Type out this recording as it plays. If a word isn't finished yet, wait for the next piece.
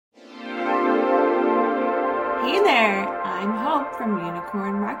Hey there, I'm Hope from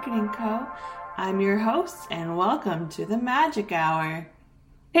Unicorn Marketing Co. I'm your host, and welcome to the Magic Hour.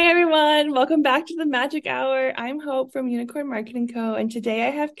 Hey everyone, welcome back to the Magic Hour. I'm Hope from Unicorn Marketing Co. And today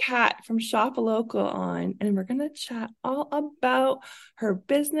I have Kat from Shop Local on, and we're going to chat all about her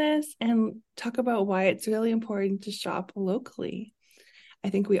business and talk about why it's really important to shop locally.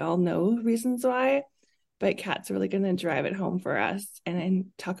 I think we all know reasons why, but Kat's really going to drive it home for us and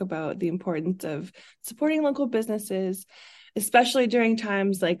talk about the importance of supporting local businesses, especially during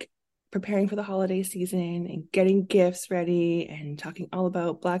times like preparing for the holiday season and getting gifts ready and talking all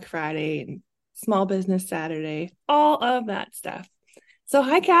about Black Friday and Small Business Saturday, all of that stuff. So,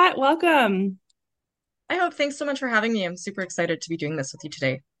 hi, Kat, welcome. I hope. Thanks so much for having me. I'm super excited to be doing this with you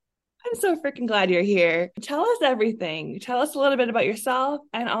today. I'm so freaking glad you're here. Tell us everything. Tell us a little bit about yourself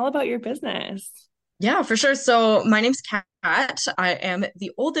and all about your business. Yeah, for sure. So my name's Kat. I am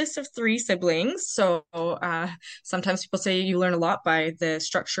the oldest of three siblings. So sometimes people say you learn a lot by the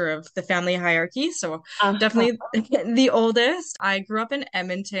structure of the family hierarchy. So Uh-huh. definitely the oldest. I grew up in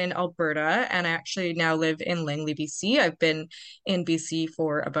Edmonton, Alberta, and I actually now live in Langley, BC. I've been in BC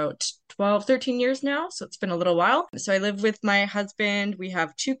for about 12, 13 years now. So it's been a little while. So I live with my husband. We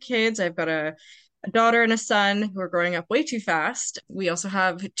have two kids. I've got a daughter and a son who are growing up way too fast. We also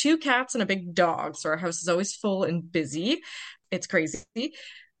have two cats and a big dog. So our house is always full and busy. It's crazy.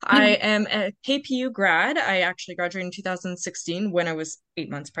 I am a KPU grad. I actually graduated in 2016 when I was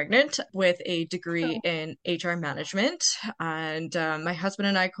 8 months pregnant with a degree in HR management. And my husband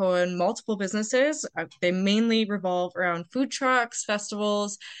and I co-own multiple businesses. They mainly revolve around food trucks,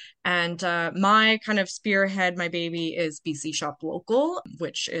 festivals, and my kind of spearhead, my baby is BC Shop Local,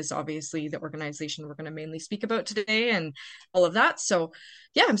 which is obviously the organization we're going to mainly speak about today and all of that. So,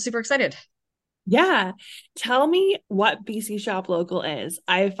 yeah, I'm super excited. Yeah. Tell me what BC Shop Local is.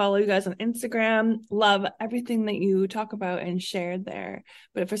 I follow you guys on Instagram, love everything that you talk about and shared there.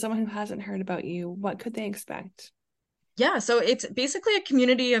 But for someone who hasn't heard about you, what could they expect? Yeah, so it's basically a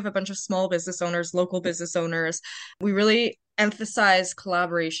community of a bunch of small business owners, local business owners. We really emphasize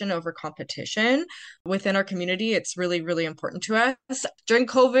collaboration over competition within our community. It's really, really important to us. During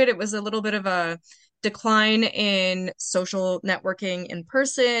COVID, it was a little bit of a decline in social networking in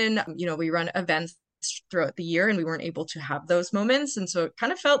person. We run events throughout the year and we weren't able to have those moments. And so it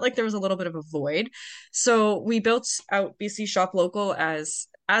kind of felt like there was a little bit of a void. So we built out BC Shop Local as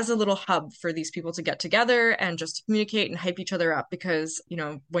a little hub for these people to get together and just to communicate and hype each other up because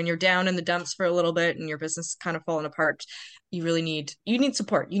when you're down in the dumps for a little bit and your business is kind of falling apart, you need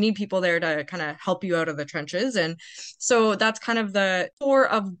support. You need people there to kind of help you out of the trenches. And so that's kind of the core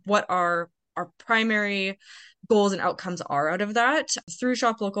of what our primary goals and outcomes are out of that. Through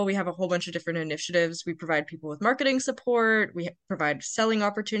Shop Local, we have a whole bunch of different initiatives. We provide people with marketing support, we provide selling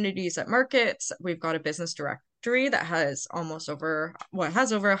opportunities at markets. We've got a business directory that has it has over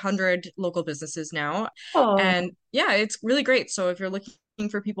 100 local businesses now. Oh, And yeah, it's really great. So if you're looking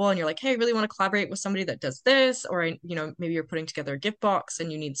for people and you're like, hey, I really want to collaborate with somebody that does this, or maybe you're putting together a gift box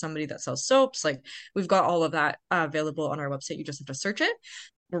and you need somebody that sells soaps, like we've got all of that available on our website. You just have to search it.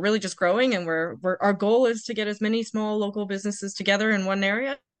 We're really just growing, and we're our goal is to get as many small local businesses together in one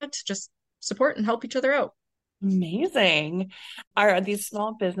area to just support and help each other out. amazing. Are these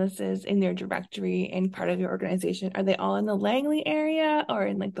small businesses in your directory and part of your organization, are they all in the Langley area or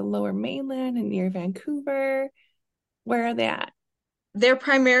in like the lower mainland and near Vancouver? Where are they at? They're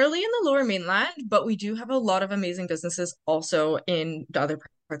primarily in the lower mainland, but we do have a lot of amazing businesses also in the other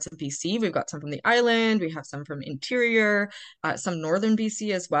parts of BC. We've got some from the island, we have some from interior, some northern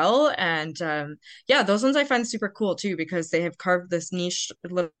BC as well. And yeah, those ones I find super cool too because they have carved this niche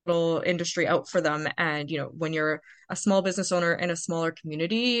little industry out for them. And when you're a small business owner in a smaller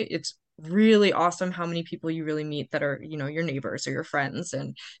community, it's really awesome how many people you really meet that are, your neighbors or your friends.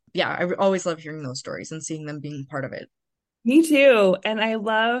 And yeah, I always love hearing those stories and seeing them being part of it. Me too. And I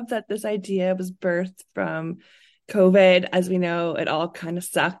love that this idea was birthed from COVID. As we know, it all kind of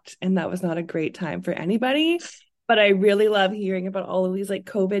sucked, and that was not a great time for anybody. But I really love hearing about all of these like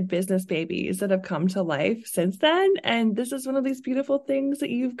COVID business babies that have come to life since then. And this is one of these beautiful things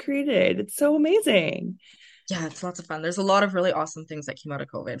that you've created. It's so amazing. Yeah, it's lots of fun. There's a lot of really awesome things that came out of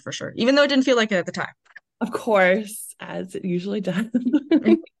COVID for sure, even though it didn't feel like it at the time. Of course, as it usually does.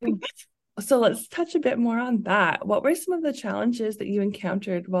 So let's touch a bit more on that. What were some of the challenges that you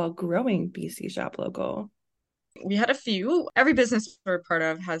encountered while growing BC Shop Local? We had a few. Every business we're part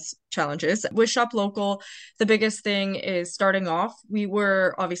of has challenges. With Shop Local, the biggest thing is starting off, we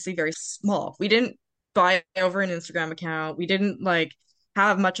were obviously very small. We didn't buy over an Instagram account. We didn't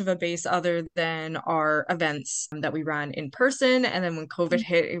have much of a base other than our events that we ran in person. And then when COVID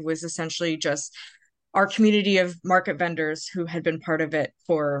hit, it was essentially just our community of market vendors who had been part of it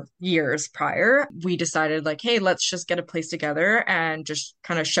for years prior, we decided like, hey, let's just get a place together and just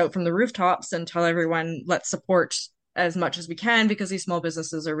kind of shout from the rooftops and tell everyone, let's support as much as we can because these small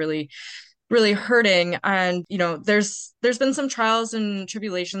businesses are really hurting. And there's been some trials and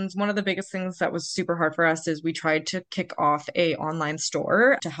tribulations. One of the biggest things that was super hard for us is we tried to kick off a online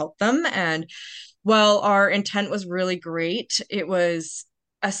store to help them. And while our intent was really great, it was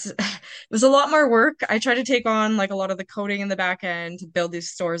a lot more work. I tried to take on like a lot of the coding in the back end to build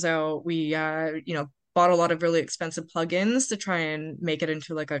these stores out. We bought a lot of really expensive plugins to try and make it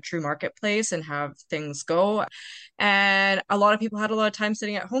into like a true marketplace and have things go. And a lot of people had a lot of time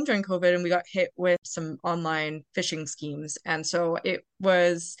sitting at home during COVID, and we got hit with some online phishing schemes. And so it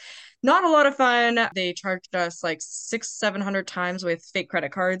was not a lot of fun. They charged us like 700 times with fake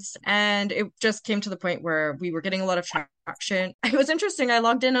credit cards. And it just came to the point where we were getting a lot of traction. It was interesting. I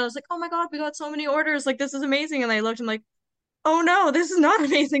logged in and I was like, oh my God, we got so many orders. Like, this is amazing. And I looked and like, oh no, this is not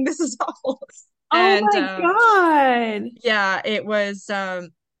amazing. This is awful. Oh And my God. yeah, it was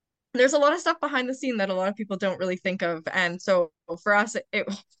there's a lot of stuff behind the scene that a lot of people don't really think of. And so for us,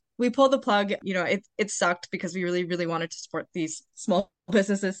 we pulled the plug. It sucked because we really, really wanted to support these small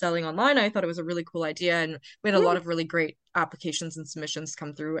businesses selling online. I thought it was a really cool idea, and we had a lot of really great applications and submissions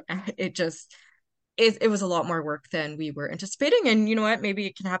come through. And it was a lot more work than we were anticipating. And you know what? Maybe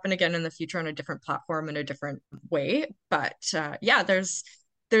it can happen again in the future on a different platform in a different way. But yeah, there's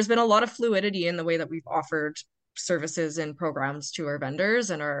been a lot of fluidity in the way that we've offered services and programs to our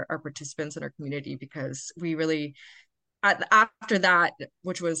vendors and our participants in our community, because we really after that,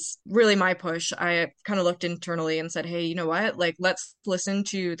 which was really my push, I kind of looked internally and said, hey, you know what, like let's listen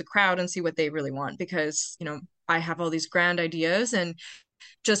to the crowd and see what they really want, because I have all these grand ideas, and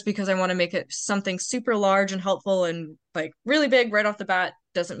just because I want to make it something super large and helpful and like really big right off the bat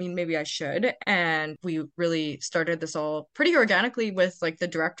doesn't mean maybe I should. And we really started this all pretty organically with like the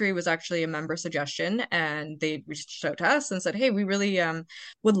directory was actually a member suggestion, and they reached out to us and said, hey, we really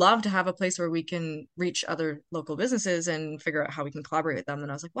would love to have a place where we can reach other local businesses and figure out how we can collaborate with them.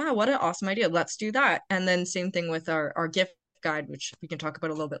 And I was like, wow, what an awesome idea. Let's do that. And then same thing with our gift guide, which we can talk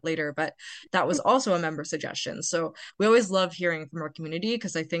about a little bit later, but that was also a member suggestion. So we always love hearing from our community,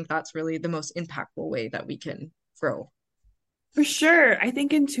 because I think that's really the most impactful way that we can grow. For sure. I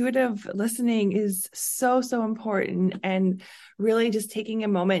think intuitive listening is so, so important, and really just taking a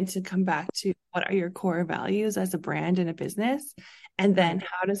moment to come back to what are your core values as a brand and a business, and then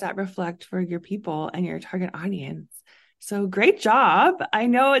how does that reflect for your people and your target audience. So great job. I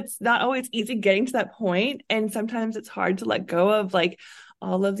know it's not always easy getting to that point, and sometimes it's hard to let go of like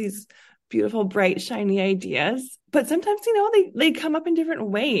all of these beautiful, bright, shiny ideas. But sometimes, they come up in different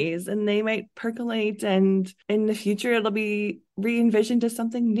ways, and they might percolate, and in the future it'll be re-envisioned as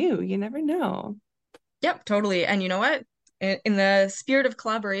something new. You never know. Yep, totally. And you know what? In the spirit of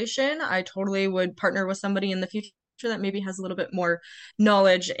collaboration, I totally would partner with somebody in the future that maybe has a little bit more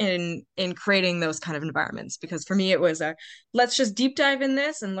knowledge in creating those kind of environments. Because for me, it was a let's just deep dive in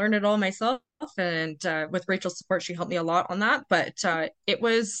this and learn it all myself. And with Rachel's support, she helped me a lot on that. But it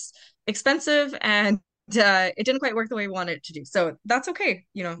was expensive, and it didn't quite work the way we wanted it to do. So that's okay.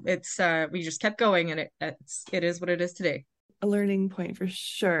 It's we just kept going, and it is what it is today. A learning point for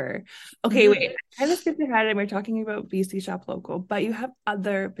sure. Okay, Mhm. wait. I kind of skipped ahead, and we're talking about BC Shop Local, but you have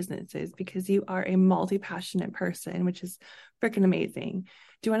other businesses because you are a multi-passionate person, which is freaking amazing.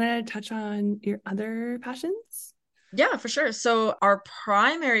 Do you want to touch on your other passions? Yeah, for sure. So our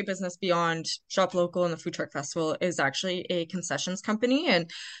primary business beyond Shop Local and the Food Truck Festival is actually a concessions company.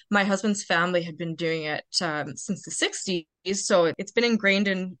 And my husband's family had been doing it since the 60s. So it's been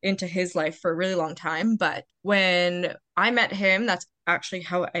ingrained into his life for a really long time. But when I met him, that's actually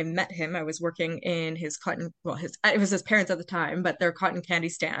how I met him. I was working in his it was his parents at the time, but their cotton candy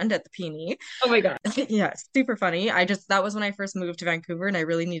stand at the Peony. Oh my God. Yeah, super funny. That was when I first moved to Vancouver and I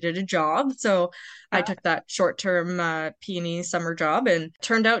really needed a job. So I took that short-term peony summer job, and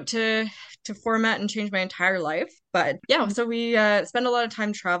turned out to format and change my entire life. But yeah, so we spend a lot of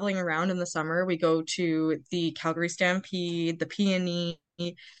time traveling around in the summer. We go to the Calgary Stampede, the Peony.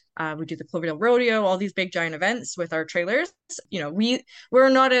 We do the Cloverdale Rodeo, all these big giant events with our trailers. We're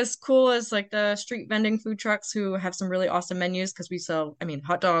not as cool as like the street vending food trucks who have some really awesome menus, because we sell, I mean,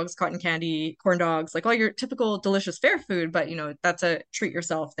 hot dogs, cotton candy, corn dogs, like all your typical delicious fair food, but that's a treat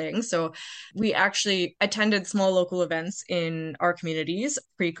yourself thing. So we actually attended small local events in our communities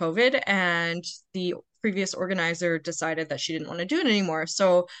pre-COVID, and the previous organizer decided that she didn't want to do it anymore.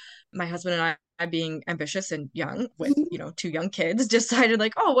 So my husband and being ambitious and young with, two young kids, decided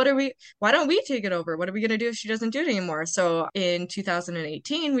like, oh, why don't we take it over? What are we going to do if she doesn't do it anymore? So in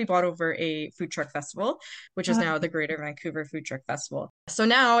 2018, we bought over a food truck festival, which is now the Greater Vancouver Food Truck Festival. So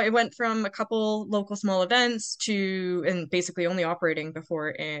now it went from a couple local small events to, and basically only operating before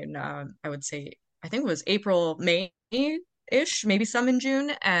in, I would say, I think it was April, May ish, maybe some in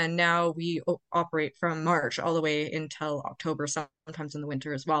June. And now we operate from March all the way until October, sometimes in the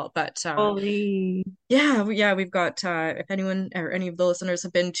winter as well. But Holy. yeah, we've got, if anyone or any of the listeners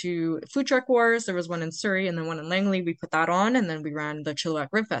have been to Food Truck Wars, there was one in Surrey and then one in Langley. We put that on, and then we ran the Chilliwack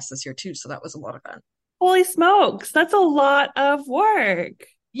Rib Fest this year too. So that was a lot of fun. Holy smokes, that's a lot of work.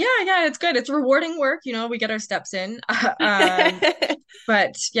 Yeah, it's good. It's rewarding work. We get our steps in.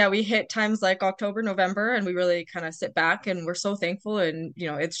 But yeah, we hit times like October, November, and we really kind of sit back and we're so thankful. And,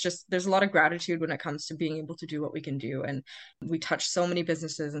 it's just, there's a lot of gratitude when it comes to being able to do what we can do. And we touch so many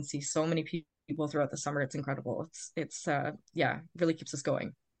businesses and see so many people throughout the summer. It's incredible. Yeah, really keeps us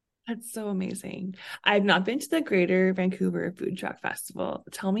going. That's so amazing. I've not been to the Greater Vancouver Food Truck Festival.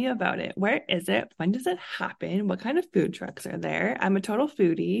 Tell me about it. Where is it? When does it happen? What kind of food trucks are there? I'm a total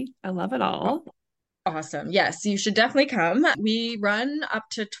foodie. I love it all. Awesome. Yes, you should definitely come. We run up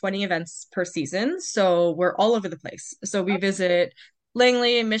to 20 events per season, so we're all over the place. So we visit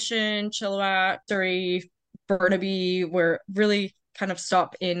Langley, Mission, Chilliwack, Surrey, Burnaby. We're really kind of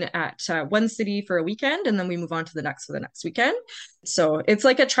stop in at one city for a weekend, and then we move on to the next for the next weekend. So it's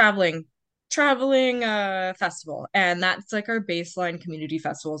like a traveling festival, and that's like our baseline community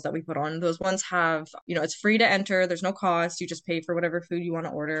festivals that we put on. Those ones have, it's free to enter, there's no cost, you just pay for whatever food you want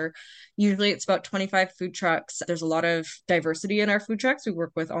to order. Usually it's about 25 food trucks. There's a lot of diversity in our food trucks. We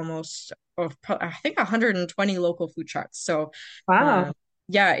work with almost, I think, 120 local food trucks. So Wow. um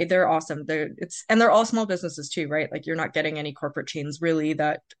yeah, they're awesome. They're all small businesses too, right? Like you're not getting any corporate chains really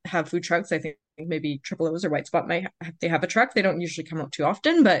that have food trucks. I think maybe Triple O's or White Spot might they have a truck. They don't usually come out too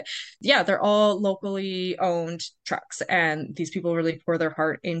often, but yeah, they're all locally owned trucks, and these people really pour their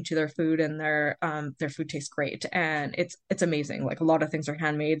heart into their food, and their food tastes great, and it's amazing. Like a lot of things are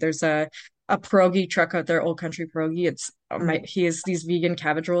handmade. There's a pierogi truck out there, Old Country Pierogi. He has these vegan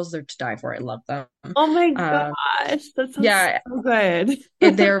cabbage rolls. They're to die for. I love them. Oh my Um, gosh, that sounds yeah, so good.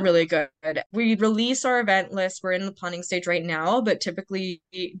 they're really good. We release our event list. We're in the planning stage right now, but typically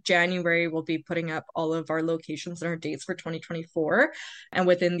January we'll be putting up all of our locations and our dates for 2024. And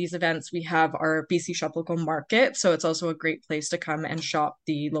within these events, we have our BC Shop Local Market. So it's also a great place to come and shop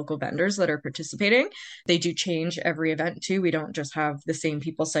the local vendors that are participating. They do change every event too. We don't just have the same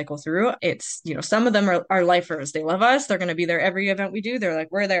people cycle through. It's, some of them are lifers. They love us. They're going to be there every event we do. They're like,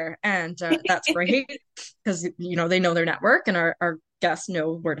 we're there. And that's great because they know their network, and our guests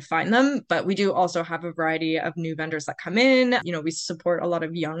know where to find them. But we do also have a variety of new vendors that come in. We support a lot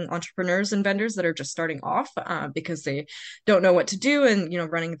of young entrepreneurs and vendors that are just starting off because they don't know what to do, and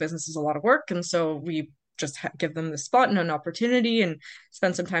running a business is a lot of work, and so we just give them the spot and an opportunity and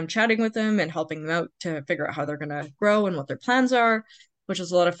spend some time chatting with them and helping them out to figure out how they're going to grow and what their plans are, which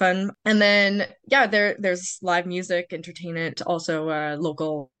is a lot of fun. And then yeah, there's live music, entertainment, also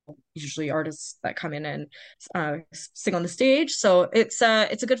local, usually artists that come in and sing on the stage. So it's a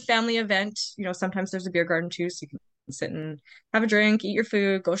good family event. Sometimes there's a beer garden too, so you can sit and have a drink, eat your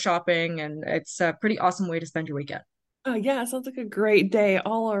food, go shopping, and it's a pretty awesome way to spend your weekend. Oh yeah, sounds like a great day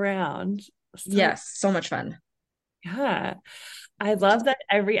all around. So Yes, so much fun. yeah, I love that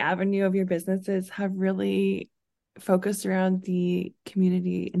every avenue of your businesses have really focused around the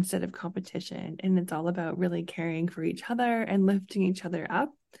community instead of competition. And it's all about really caring for each other and lifting each other up.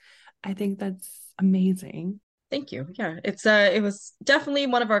 I think that's amazing. Thank you. Yeah, it was definitely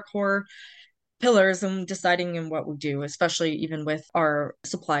one of our core pillars in deciding in what we do, especially even with our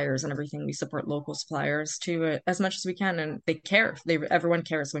suppliers and everything. We support local suppliers too as much as we can, and they care. Everyone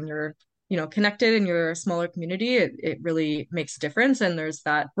cares when you're connected and you're a smaller community. It really makes a difference, and there's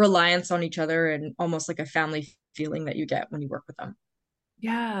that reliance on each other and almost like a family feeling that you get when you work with them.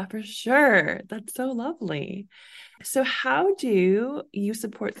 Yeah, for sure. That's so lovely. So, how do you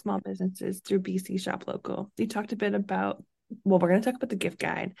support small businesses through BC Shop Local? You talked a bit about, well, we're going to talk about the gift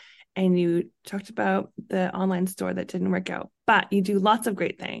guide, and you talked about the online store that didn't work out, but you do lots of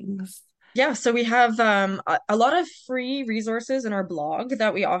great things. Yeah, so we have a lot of free resources in our blog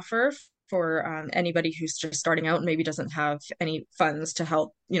that we offer for anybody who's just starting out and maybe doesn't have any funds to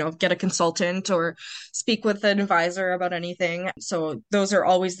help, get a consultant or speak with an advisor about anything. So those are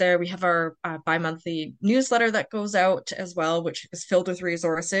always there. We have our bi-monthly newsletter that goes out as well, which is filled with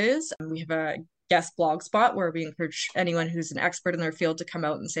resources. We have a guest blog spot where we encourage anyone who's an expert in their field to come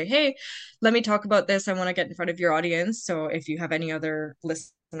out and say, hey, let me talk about this. I want to get in front of your audience. So if you have any other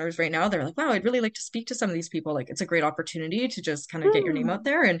listeners listeners right now, they're like, wow, I'd really like to speak to some of these people. Like it's a great opportunity to just kind of get your name out Hmm.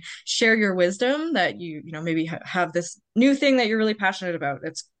 there and share your wisdom that you know, maybe have this new thing that you're really passionate about.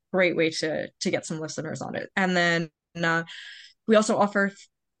 It's a great way to get some listeners on it. And then we also offer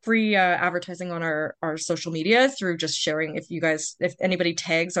free advertising on our social media through just sharing. If anybody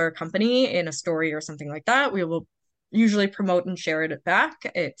tags our company in a story or something like that, we will usually promote and share it back.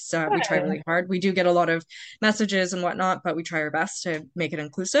 It's we try Good. really hard. We do get a lot of messages and whatnot, but we try our best to make it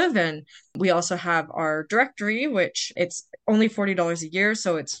inclusive. And we also have our directory, which it's only $40 a year,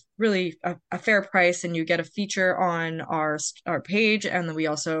 so it's really a fair price, and you get a feature on our page. And then we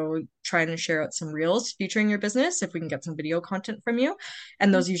also try and share out some reels featuring your business if we can get some video content from you,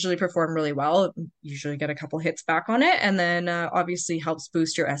 and those usually perform really well. Usually get a couple hits back on it, and then obviously helps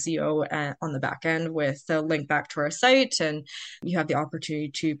boost your SEO on the back end with a link back to our site, and you have the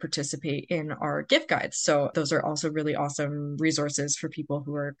opportunity to participate in our gift guides. So those are also really awesome resources for people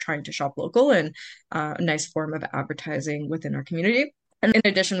who are trying to shop local, and a nice form of advertising within our community. And in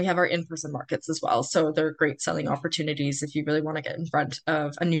addition, we have our in-person markets as well. So they're great selling opportunities if you really want to get in front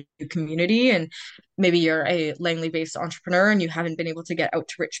of a new community. And maybe you're a Langley-based entrepreneur and you haven't been able to get out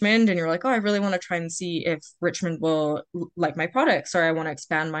to Richmond, and you're like, oh, I really want to try and see if Richmond will like my products, or I want to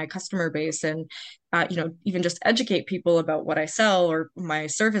expand my customer base and even just educate people about what I sell or my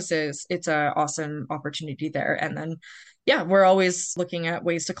services. It's an awesome opportunity there. And then yeah, we're always looking at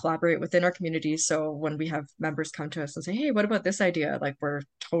ways to collaborate within our community. So when we have members come to us and say, hey, what about this idea? Like we're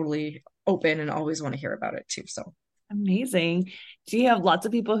totally open and always want to hear about it too. So Amazing. Do you have lots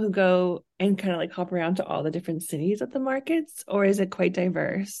of people who go and kind of like hop around to all the different cities at the markets, or is it quite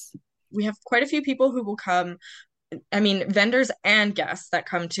diverse? we have quite a few people who will come. I mean, vendors and guests that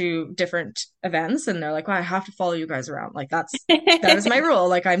come to different events, and they're like, well, I have to follow you guys around. Like that is my rule.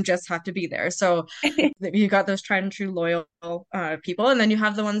 Like I'm just have to be there. So you got those tried and true loyal people, and then you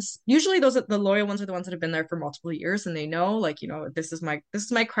have the ones, usually the loyal ones are the ones that have been there for multiple years, and they know, like, this is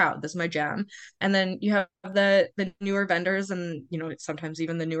my crowd, this is my jam. And then you have the newer vendors, and sometimes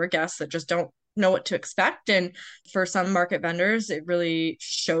even the newer guests that just don't know what to expect. And for some market vendors, it really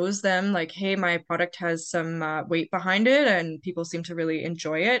shows them like, hey, my product has some weight behind it and people seem to really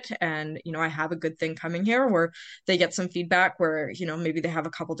enjoy it, and I have a good thing coming here. Where they get some feedback where maybe they have a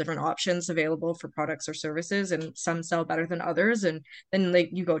couple different options available for products or services, and some sell better than others. And then like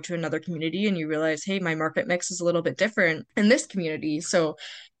you go to another community and you realize, hey, my market mix is a little bit different in this community. So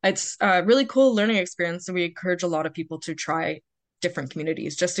it's a really cool learning experience, and we encourage a lot of people to try different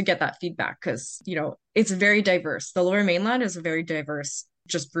communities just to get that feedback, because it's very diverse. The Lower Mainland is a very diverse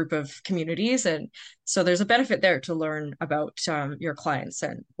just group of communities, and so there's a benefit there to learn about your clients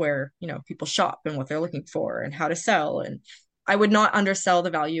and where people shop and what they're looking for and how to sell. And I would not undersell the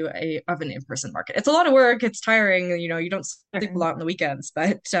value of an in-person market. It's a lot of work, it's tiring, you don't sleep a lot on the weekends,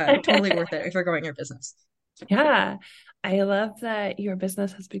 but totally worth it if you're growing your business. Yeah, I love that your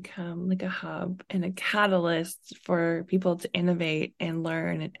business has become like a hub and a catalyst for people to innovate and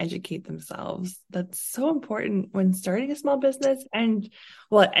learn and educate themselves. That's so important when starting a small business and,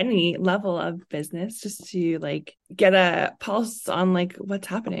 well, at any level of business, just to like get a pulse on like what's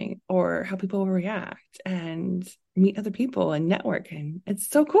happening or how people will react and meet other people and network. And it's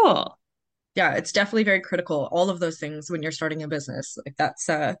so cool. Yeah, it's definitely very critical. All of those things when you're starting a business, like that's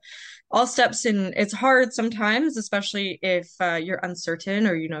all steps in. It's hard sometimes, especially if you're uncertain,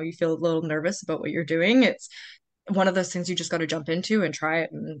 or you feel a little nervous about what you're doing. It's one of those things you just got to jump into and try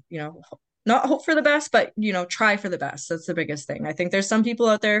it, and not hope for the best, but try for the best. That's the biggest thing. I think there's some people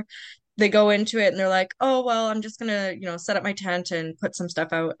out there, they go into it and they're like, oh well, I'm just gonna set up my tent and put some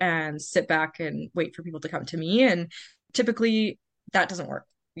stuff out and sit back and wait for people to come to me. And typically that doesn't work.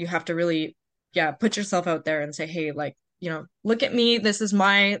 You have to really, yeah, put yourself out there and say, hey, like, look at me. This is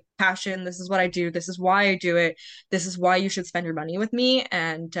my passion. This is what I do. This is why I do it. This is why you should spend your money with me.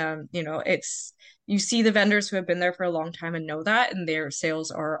 And it's, you see the vendors who have been there for a long time and know that, and their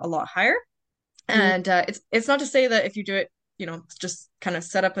sales are a lot higher. And it's not to say that if you do it, just kind of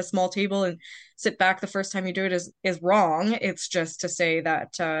set up a small table and sit back the first time you do it is wrong. It's just to say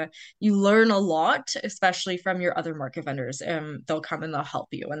that you learn a lot, especially from your other market vendors. They'll come and they'll help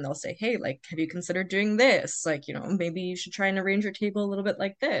you, and they'll say, hey, like, have you considered doing this? Like, maybe you should try and arrange your table a little bit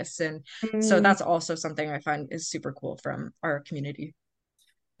like this. And so Mm. that's also something I find is super cool from our community.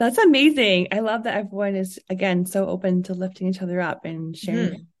 That's amazing. I love that everyone is, again, so open to lifting each other up and sharing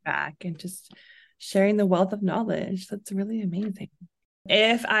Mhm. back and just sharing the wealth of knowledge. That's really amazing.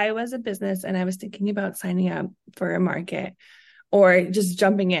 If I was a business and I was thinking about signing up for a market or just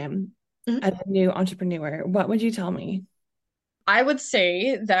jumping in Mhm. as a new entrepreneur, what would you tell me? I would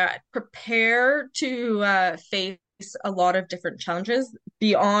say that prepare to face a lot of different challenges.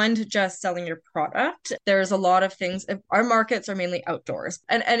 beyond just selling your product. There's a lot of things. Our markets are mainly outdoors,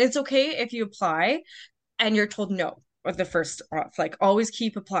 and it's okay if you apply and you're told no with the first off. Like always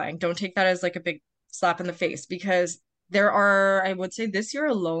keep applying. Don't take that as like a big slap in the face because there are, I would say this year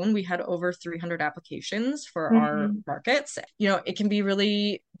alone, we had over 300 applications for our Mhm. markets. You know, it can be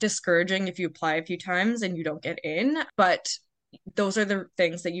really discouraging if you apply a few times and you don't get in, but those are the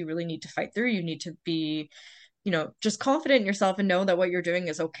things that you really need to fight through. You need to be, just confident in yourself and know that what you're doing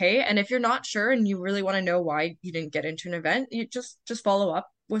is okay. And if you're not sure and you really want to know why you didn't get into an event, you just follow up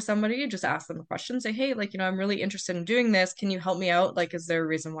with somebody, just ask them a question, say, hey, like, I'm really interested in doing this. Can you help me out? Like, is there a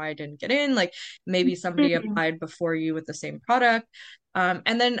reason why I didn't get in? Like maybe somebody Mhm. applied before you with the same product.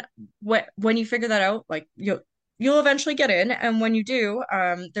 And then when you figure that out, like you'll eventually get in. And when you do,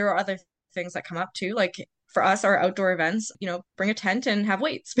 there are other things that come up too. Like for us, our outdoor events, bring a tent and have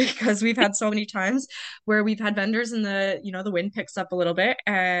weights because we've had so many times where we've had vendors and the wind picks up a little bit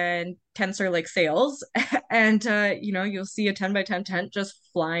and tents are like sails and you'll see a 10 by 10 tent just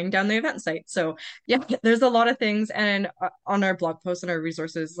flying down the event site. So yeah, there's a lot of things. And on our blog posts and our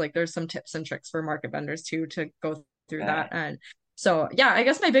resources, like there's some tips and tricks for market vendors too to go through that. Good. And so yeah, I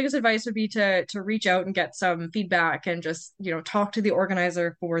guess my biggest advice would be to reach out and get some feedback and just talk to the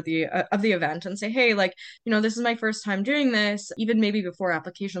organizer for the of the event and say, hey, like this is my first time doing this. Even maybe before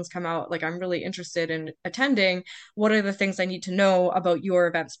applications come out, like I'm really interested in attending. What are the things I need to know about your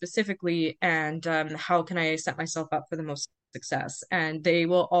event specifically, and how can I set myself up for the most success? And they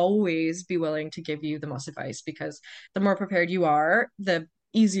will always be willing to give you the most advice because the more prepared you are, the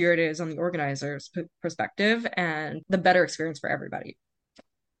easier it is on the organizer's perspective and the better experience for everybody.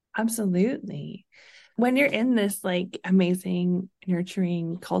 Absolutely. When you're in this like amazing,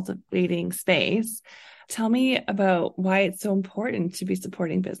 nurturing, cultivating space, tell me about why it's so important to be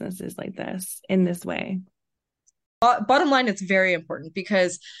supporting businesses like this in this way. Bottom line, it's very important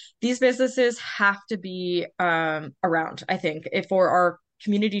because these businesses have to be around, I think, if for our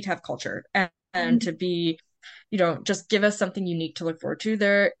community to have culture and to be, just give us something unique to look forward to.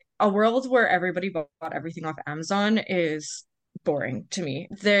 There, a world where everybody bought everything off Amazon is boring to me.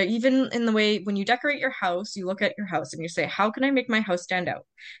 There, even in the way when you decorate your house, you look at your house and you say, how can I make my house stand out?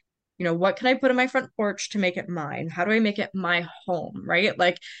 What can I put on my front porch to make it mine? How do I make it my home, right?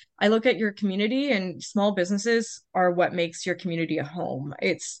 Like I look at your community and small businesses are what makes your community a home.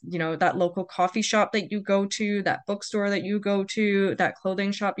 It's, that local coffee shop that you go to, that bookstore that you go to, that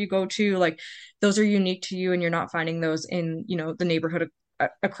clothing shop you go to, like those are unique to you and you're not finding those in, the neighborhood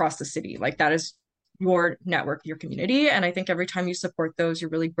across the city. Like that is your network, your community. And I think every time you support those,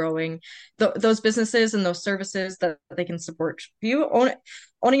 you're really growing those businesses and those services that they can support you.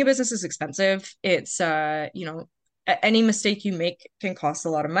 Owning a business is expensive. It's any mistake you make can cost a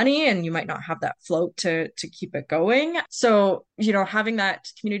lot of money and you might not have that float to keep it going. So, having that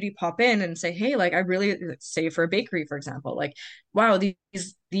community pop in and say, hey, like I really say for a bakery, for example, like, wow,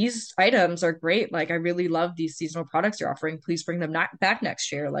 these items are great. Like I really love these seasonal products you're offering. Please bring them back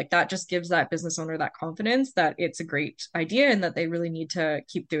next year. Like that just gives that business owner that confidence that it's a great idea and that they really need to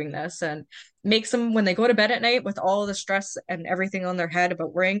keep doing this and makes them when they go to bed at night with all the stress and everything on their head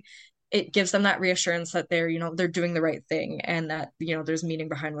about worrying, it gives them that reassurance that they're doing the right thing and that there's meaning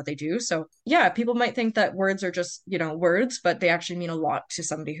behind what they do. So yeah, people might think that words are just words, but they actually mean a lot to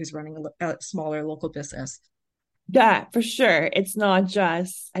somebody who's running a smaller local business. Yeah, for sure. It's not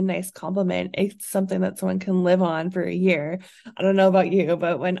just a nice compliment. It's something that someone can live on for a year. I don't know about you,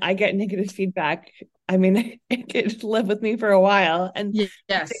 but when I get negative feedback, I mean, it could live with me for a while. And the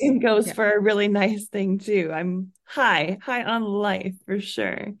Yes. same goes Yeah. for a really nice thing too. I'm high on life for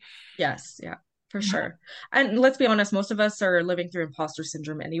sure. Yes, yeah, for Yeah. sure. And let's be honest, most of us are living through imposter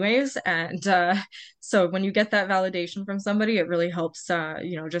syndrome anyways. And so when you get that validation from somebody, it really helps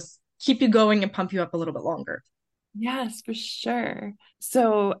just keep you going and pump you up a little bit longer. Yes, for sure.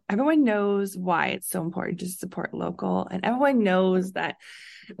 So everyone knows why it's so important to support local, and everyone knows that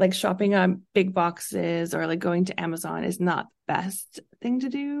like shopping on big boxes or like going to Amazon is not the best thing to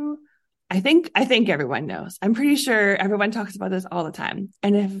do. I think everyone knows. I'm pretty sure everyone talks about this all the time.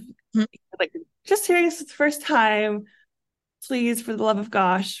 And if Mhm. like just hearing this for the first time, please, for the love of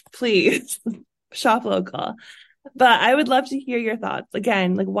gosh, please shop local. But I would love to hear your thoughts.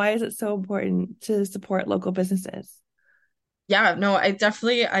 Again, like why is it so important to support local businesses? Yeah, no,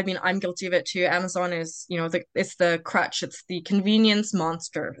 I mean, I'm guilty of it too. Amazon is, it's the crutch, it's the convenience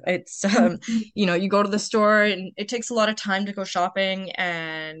monster. It's, Mhm. you go to the store and it takes a lot of time to go shopping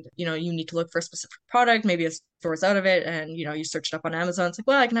and, you need to look for a specific product. Maybe a store's out of it and, you search it up on Amazon. It's like,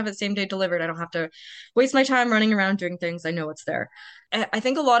 well, I can have it same day delivered. I don't have to waste my time running around doing things. I know it's there. I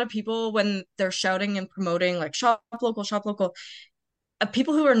think a lot of people, when they're shouting and promoting like shop local,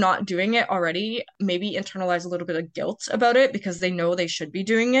 people who are not doing it already maybe internalize a little bit of guilt about it because they know they should be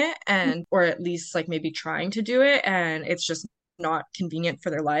doing it, and or at least like maybe trying to do it, and it's just not convenient for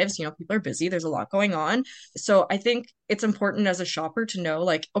their lives. People are busy, there's a lot going on. So I think it's important as a shopper to know,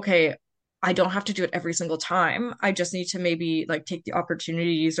 like, okay, I don't have to do it every single time. I just need to maybe like take the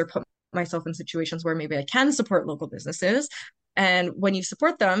opportunities or put myself in situations where maybe I can support local businesses. And when you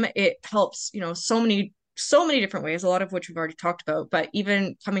support them, it helps, so many different ways, a lot of which we've already talked about, but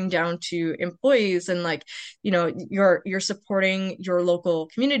even coming down to employees and like, you're supporting your local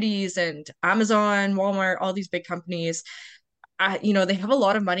communities, and Amazon, Walmart, all these big companies, they have a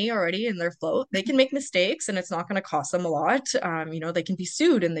lot of money already in their float. They can make mistakes and it's not going to cost them a lot. They can be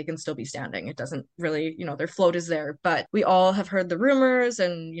sued and they can still be standing. It doesn't really, their float is there. But we all have heard the rumors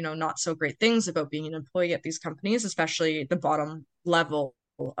and, not so great things about being an employee at these companies, especially the bottom level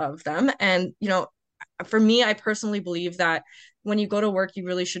of them. And, for me, I personally believe that when you go to work, you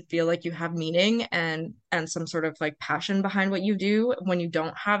really should feel like you have meaning and some sort of like passion behind what you do. When you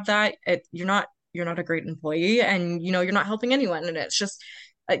don't have that, you're not a great employee, and you're not helping anyone, and it's just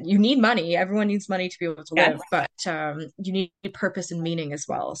you need money. Everyone needs money to be able to Yes. live, but you need purpose and meaning as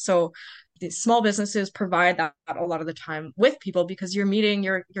well. So these small businesses provide that a lot of the time with people, because you're meeting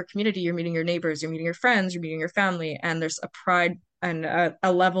your community, you're meeting your neighbors, you're meeting your friends, you're meeting your family, and there's a pride and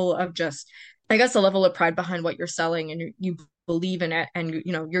a level of just, I guess, a level of pride behind what you're selling, and you believe in it, and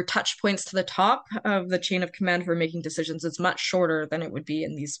your touch points to the top of the chain of command for making decisions is much shorter than it would be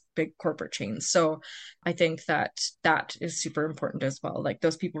in these big corporate chains. So I think that is super important as well. Like,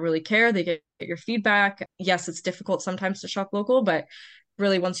 those people really care, they get your feedback. Yes, it's difficult sometimes to shop local, but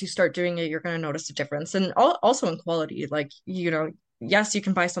really once you start doing it, you're going to notice a difference. And also in quality, like, yes, you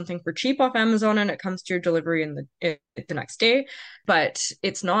can buy something for cheap off Amazon and it comes to your delivery in the next day, but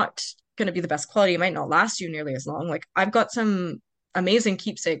it's not going to be the best quality. It might not last you nearly as long. Like, I've got some amazing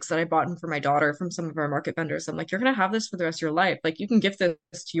keepsakes that I bought for my daughter from some of our market vendors. I'm like, you're going to have this for the rest of your life. Like, you can gift this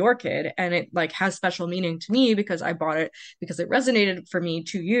to your kid, and it like has special meaning to me because I bought it because it resonated for me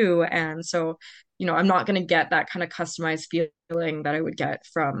to you. And so, I'm not going to get that kind of customized feeling that I would get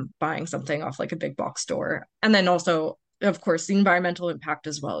from buying something off like a big box store. And then also, of course, the environmental impact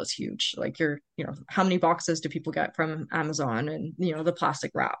as well is huge. Like, how many boxes do people get from Amazon, and, the plastic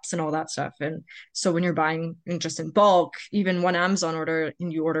wraps and all that stuff. And so when you're buying just in bulk, even one Amazon order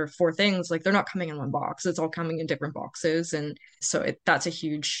and you order 4 things, like, they're not coming in one box. It's all coming in different boxes. And so that's a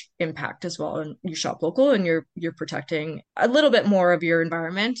huge impact as well. And you shop local and you're protecting a little bit more of your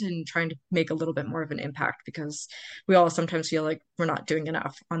environment and trying to make a little bit more of an impact, because we all sometimes feel like we're not doing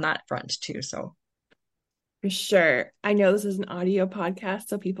enough on that front too. So For sure. I know this is an audio podcast,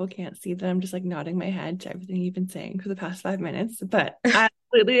 so people can't see that I'm just like nodding my head to everything you've been saying for the past 5 minutes, but I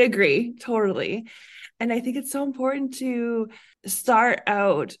completely agree, totally. And I think it's so important to start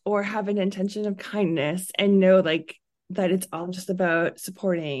out or have an intention of kindness and know like that it's all just about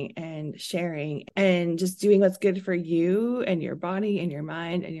supporting and sharing and just doing what's good for you and your body and your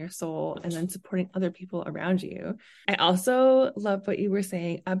mind and your soul, and then supporting other people around you. I also love what you were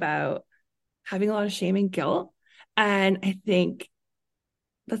saying about having a lot of shame and guilt. And I think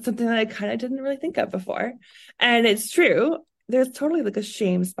that's something that I kind of didn't really think of before. And it's true. There's totally like a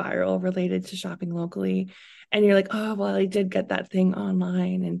shame spiral related to shopping locally. And you're like, oh, well, I did get that thing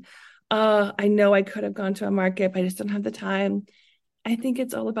online. And I know I could have gone to a market, but I just don't have the time. I think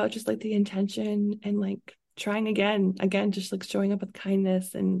it's all about just like the intention and like trying again, just like showing up with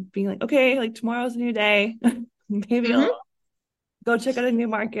kindness and being like, okay, like tomorrow's a new day. Maybe I'll mhm. go check out a new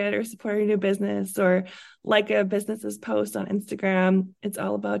market or support a new business or like a business's post on Instagram. It's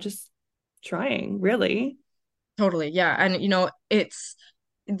all about just trying, really. Totally. Yeah. And, it's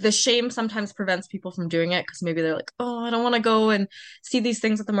the shame sometimes prevents people from doing it because maybe they're like, oh, I don't want to go and see these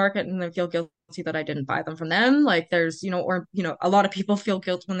things at the market and they feel guilty that I didn't buy them from them. Like, there's, or, a lot of people feel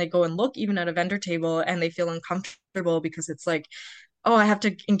guilt when they go and look even at a vendor table and they feel uncomfortable because it's like, oh, I have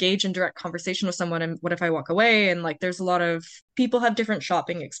to engage in direct conversation with someone. And what if I walk away? And like, there's a lot of people have different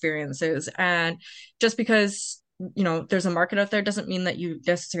shopping experiences. And just because, there's a market out there doesn't mean that you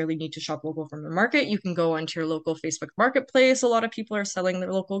necessarily need to shop local from the market. You can go onto your local Facebook marketplace. A lot of people are selling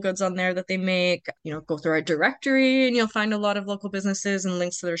their local goods on there that they make. Go through our directory and you'll find a lot of local businesses and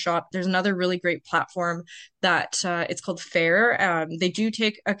links to their shop. There's another really great platform that it's called Fair. They do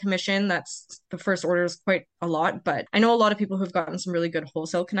take a commission. That's the first order is quite a lot, but I know a lot of people who've gotten some really good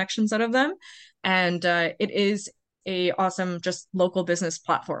wholesale connections out of them. And it is a awesome just local business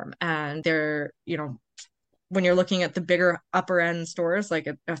platform. And they're, when you're looking at the bigger upper end stores, like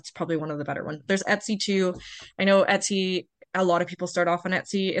that's probably one of the better ones. There's Etsy too. I know Etsy a lot of people start off on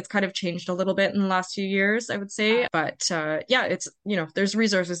Etsy. It's kind of changed a little bit in the last few years, I would say. But yeah, it's, there's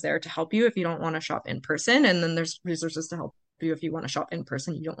resources there to help you if you don't want to shop in person. And then there's resources to help you if you want to shop in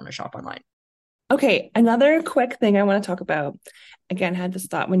person, you don't want to shop online. Okay, another quick thing I want to talk about. Again, had this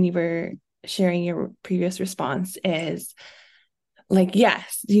thought when you were sharing your previous response is like,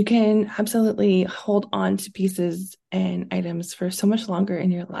 yes, you can absolutely hold on to pieces and items for so much longer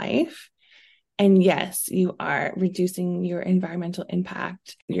in your life. And yes, you are reducing your environmental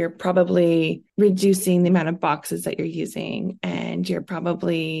impact. You're probably reducing the amount of boxes that you're using, and you're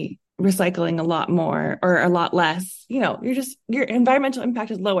probably recycling a lot more or a lot less. Your environmental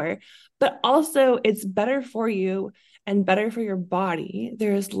impact is lower, but also it's better for you and better for your body.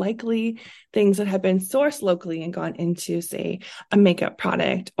 There's likely things that have been sourced locally and gone into, say, a makeup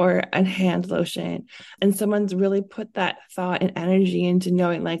product or a hand lotion. And someone's really put that thought and energy into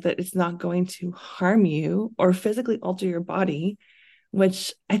knowing like that it's not going to harm you or physically alter your body,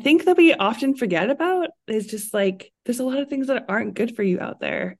 which I think that we often forget about. Is just like there's a lot of things that aren't good for you out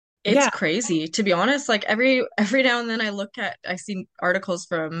there. It's Yeah. crazy, to be honest. Like every now and then I see articles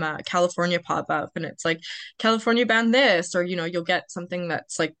from California pop up, and it's like California banned this, or you'll get something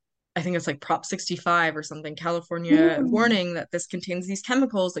that's like, I think it's like Prop 65 or something, California Mm. warning that this contains these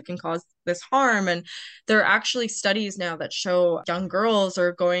chemicals that can cause this harm. And there are actually studies now that show young girls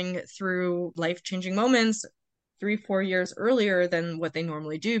are going through life-changing moments 3, 4 years earlier than what they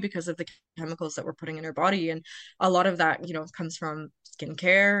normally do because of the chemicals that we're putting in our body. And a lot of that, comes from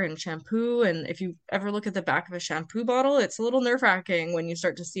skincare and shampoo. And if you ever look at the back of a shampoo bottle, it's a little nerve-wracking when you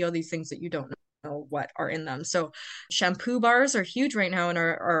start to see all these things that you don't know what are in them. So shampoo bars are huge right now in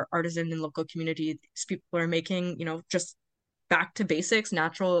our artisan and local community. These people are making, just back to basics,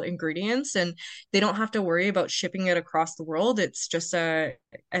 natural ingredients, and they don't have to worry about shipping it across the world. It's a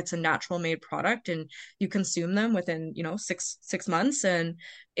natural made product, and you consume them within, 6 months, and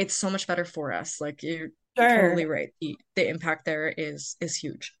it's so much better for us. Like, you're Sure. totally right. The impact there is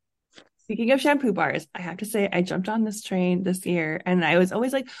huge. Speaking of shampoo bars, I have to say I jumped on this train this year and I was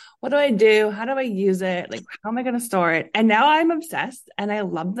always like, what do I do? How do I use it? Like, how am I going to store it? And now I'm obsessed and I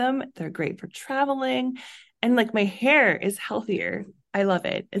love them. They're great for traveling. And like my hair is healthier. I love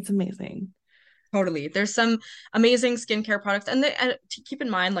it. It's amazing. Totally. There's some amazing skincare products. And to keep in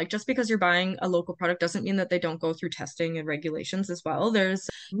mind, like, just because you're buying a local product doesn't mean that they don't go through testing and regulations as well. There's,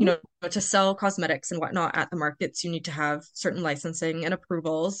 Mhm. to sell cosmetics and whatnot at the markets, you need to have certain licensing and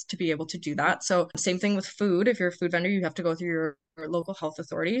approvals to be able to do that. So same thing with food. If you're a food vendor, you have to go through your local health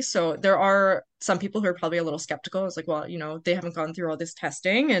authority. So there are some people who are probably a little skeptical. It's like, well, they haven't gone through all this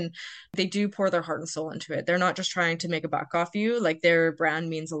testing, and they do pour their heart and soul into it. They're not just trying to make a buck off you. Like, their brand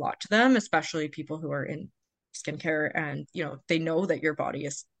means a lot to them, especially people who are in skincare, and they know that your body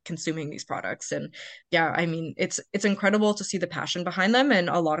is consuming these products. And yeah, I mean, it's incredible to see the passion behind them, and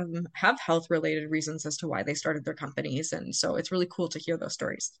a lot of them have health related reasons as to why they started their companies, and so it's really cool to hear those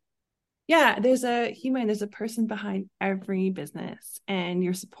stories. Yeah, there's a person behind every business, and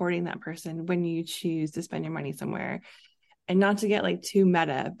you're supporting that person when you choose to spend your money somewhere. And not to get like too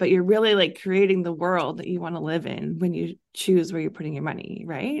meta, but you're really like creating the world that you want to live in when you choose where you're putting your money,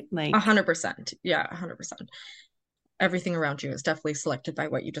 right? A Like, 100%. Yeah, 100%. Everything around you is definitely selected by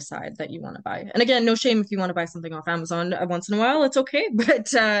what you decide that you want to buy. And again, no shame if you want to buy something off Amazon once in a while, it's okay. But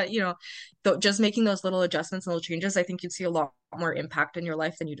just making those little adjustments and little changes, I think you'd see a lot more impact in your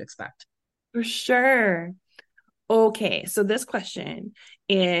life than you'd expect. for sure. Okay, so this question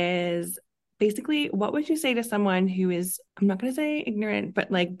is basically what would you say to someone who is, I'm not going to say ignorant,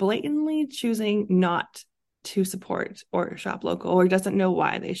 but like blatantly choosing not to support or shop local or doesn't know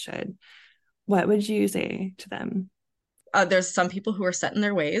why they should? What would you say to them? There's some people who are set in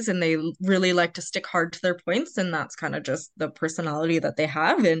their ways and they really like to stick hard to their points, and that's kind of just the personality that they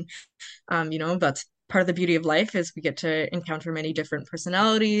have. And that's part of the beauty of life, is we get to encounter many different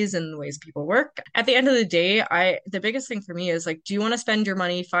personalities and the ways people work. At the end of the day, the biggest thing for me is like, do you want to spend your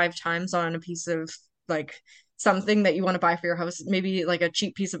money 5 times on a piece of, like, something that you want to buy for your house, maybe like a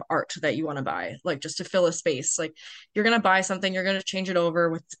cheap piece of art that you want to buy, like just to fill a space? Like, you're going to buy something, you're going to change it over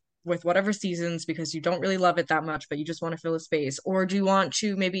with whatever seasons because you don't really love it that much, but you just want to fill a space? Or do you want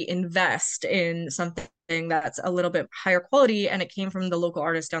to maybe invest in something that's a little bit higher quality, and it came from the local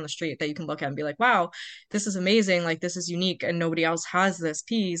artist down the street that you can look at and be like, wow, this is amazing, like, this is unique and nobody else has this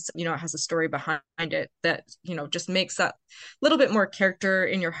piece, it has a story behind it that just makes that little bit more character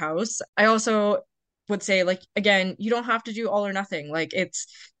in your house. I also would say, like, again, you don't have to do all or nothing. Like, it's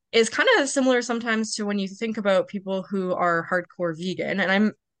kind of similar sometimes to when you think about people who are hardcore vegan, and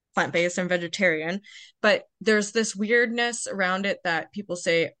I'm plant-based and vegetarian, but there's this weirdness around it that people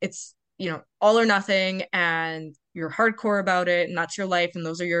say it's all or nothing, and you're hardcore about it and that's your life and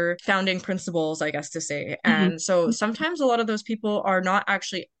those are your founding principles, I guess to say. Mhm. And so sometimes a lot of those people are not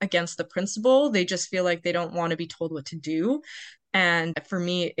actually against the principle. They just feel like they don't want to be told what to do. And for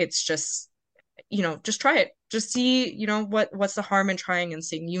me, it's just just try it. Just see, what's the harm in trying and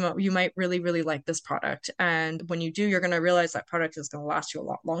seeing. You might really like this product, and when you do, you're going to realize that product is going to last you a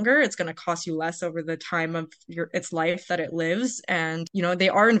lot longer. It's going to cost you less over the time of its life that it lives, and they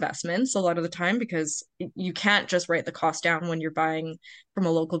are investments a lot of the time because you can't just write the cost down when you're buying from a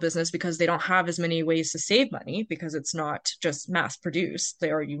local business because they don't have as many ways to save money because it's not just mass produced.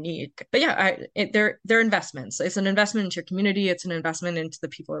 They are unique. But yeah, they're investments. It's an investment into your community. It's an investment into the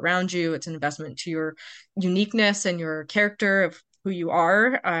people around you. It's an investment to your uniqueness and your character of who you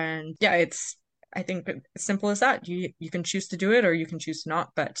are. And yeah, I think as simple as that. You can choose to do it or you can choose to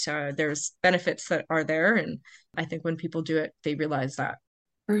not, but there's benefits that are there. And I think when people do it, they realize that.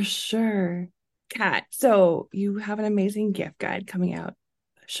 For sure. Kat, so you have an amazing gift guide coming out.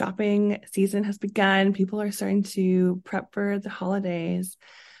 Shopping season has begun. People are starting to prep for the holidays.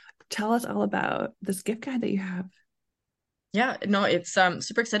 Tell us all about this gift guide that you have. Yeah, no, it's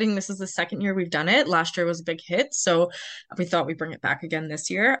super exciting. This is the second year we've done it. Last year was a big hit, so we thought we'd bring it back again this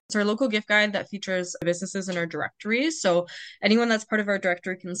year. It's our local gift guide that features businesses in our directory. So anyone that's part of our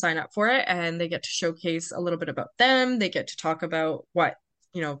directory can sign up for it and they get to showcase a little bit about them. They get to talk about what,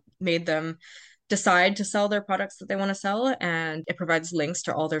 made them decide to sell their products that they want to sell. And it provides links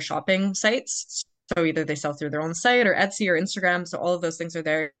to all their shopping sites. So either they sell through their own site or Etsy or Instagram. So all of those things are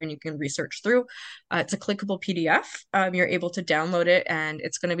there and you can research through. It's a clickable PDF. You're able to download it and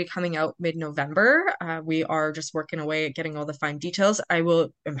it's going to be coming out mid-November. We are just working away at getting all the fine details.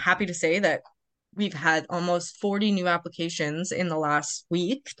 I'm happy to say that we've had almost 40 new applications in the last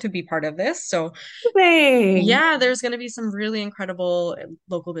week to be part of this. So Amazing. yeah, there's going to be some really incredible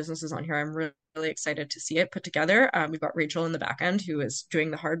local businesses on here. I'm really excited to see it put together. We've got Rachel in the back end who is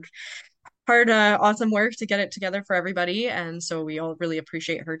doing the awesome work to get it together for everybody. And so we all really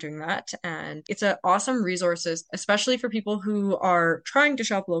appreciate her doing that. And it's an awesome resources, especially for people who are trying to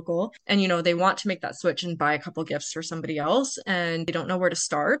shop local and, they want to make that switch and buy a couple gifts for somebody else and they don't know where to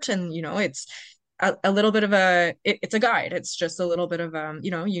start. And, it's a little bit of it's a guide. It's just a little bit of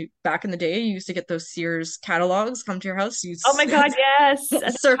you back in the day you used to get those Sears catalogs come to your house, you Oh my God, yes.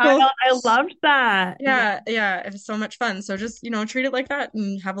 As a circle. child, I loved that. Yeah. Yeah, it was so much fun. So just, treat it like that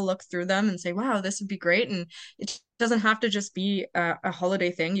and have a look through them and say, wow, this would be great. And it doesn't have to just be a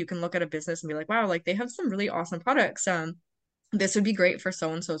holiday thing. You can look at a business and be like, wow, like they have some really awesome products. This would be great for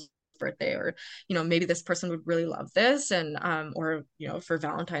so and so's birthday, or, maybe this person would really love this. And or, for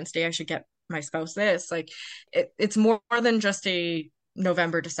Valentine's Day, I should get my spouse this. Like it's more than just a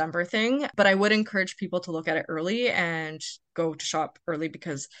November, December thing, but I would encourage people to look at it early and go to shop early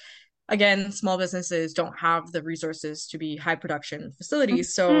because again, small businesses don't have the resources to be high production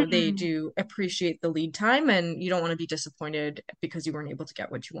facilities. So they Mhm. do appreciate the lead time and you don't want to be disappointed because you weren't able to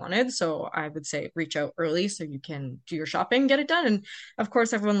get what you wanted. So I would say reach out early so you can do your shopping, get it done. And of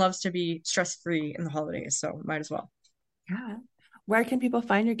course, everyone loves to be stress free in the holidays. So might as well. Yeah. Where can people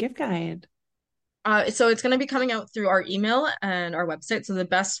find your gift guide? So it's going to be coming out through our email and our website. So the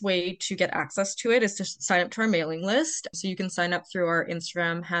best way to get access to it is to sign up to our mailing list. So you can sign up through our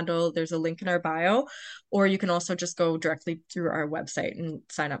Instagram handle. There's a link in our bio, or you can also just go directly through our website and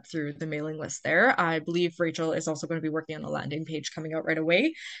sign up through the mailing list there. I believe Rachel is also going to be working on a landing page coming out right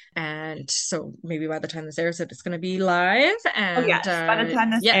away. And so maybe by the time this airs, it's going to be live. Oh, And yes. By the time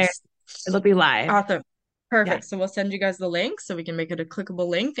this airs, yes, it'll be live. awesome. Yeah. Perfect. So we'll send you guys the link so we can make it a clickable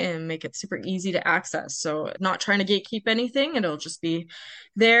link and make it super easy to access. So not trying to gatekeep anything. It'll just be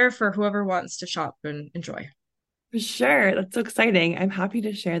there for whoever wants to shop and enjoy. For sure. That's so exciting. I'm happy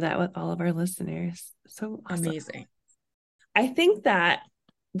to share that with all of our listeners. So awesome. Amazing. I think that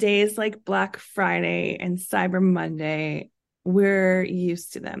days like Black Friday and Cyber Monday, we're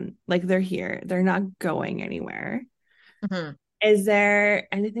used to them. Like they're here, they're not going anywhere. Mhm. Is there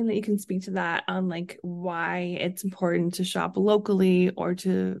anything that you can speak to that on like why it's important to shop locally or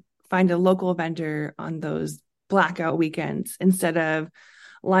to find a local vendor on those blackout weekends instead of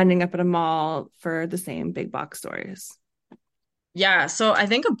lining up at a mall for the same big box stores? Yeah, so I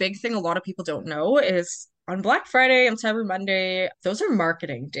think a big thing a lot of people don't know is on Black Friday and Cyber Monday, those are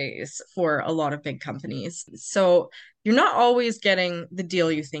marketing days for a lot of big companies. So you're not always getting the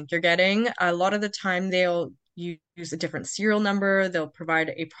deal you think you're getting. A lot of the time, they'll use a different serial number. They'll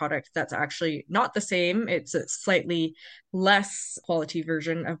provide a product that's actually not the same. It's a slightly less quality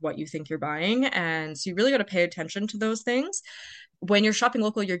version of what you think you're buying. And so you really got to pay attention to those things. when you're shopping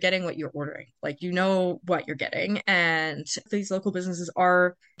local, you're getting what you're ordering. Like, you know what you're getting. And these local businesses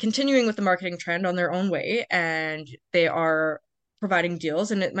are continuing with the marketing trend on their own way, and they are providing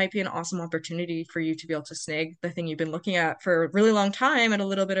deals. And it might be an awesome opportunity for you to be able to snag the thing you've been looking at for a really long time at a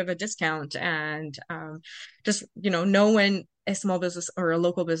little bit of a discount. And just, know when a small business or a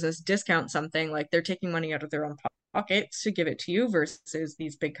local business discounts something, like they're taking money out of their own pockets to give it to you versus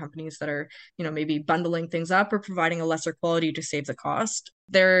these big companies that are maybe bundling things up or providing a lesser quality to save the cost.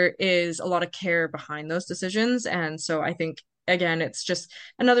 There is a lot of care behind those decisions. And so I think, again, it's just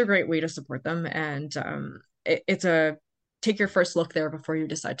another great way to support them. And it's a take your first look there before you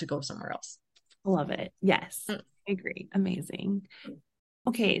decide to go somewhere else. Love it. Yes, I agree. Amazing.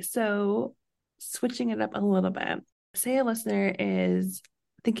 Okay, so switching it up a little bit. Say a listener is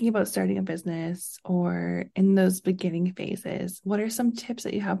thinking about starting a business or in those beginning phases. What are some tips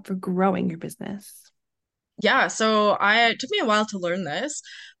that you have for growing your business? Yeah, so it took me a while to learn this.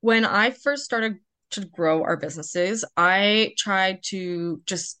 When I first started to grow our businesses, I tried to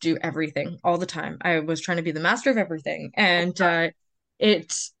just do everything all the time. I was trying to be the master of everything, and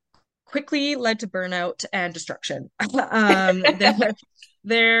it quickly led to burnout and destruction.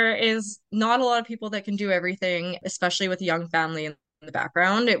 There is not a lot of people that can do everything, especially with a young family in the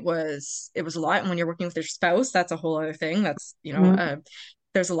background. It was a lot, and when you're working with your spouse, that's a whole other thing. That's,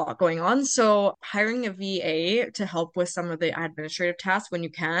 there's a lot going on. So hiring a VA to help with some of the administrative tasks when you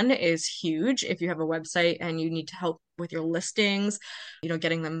can is huge. If you have a website and you need to help with your listings,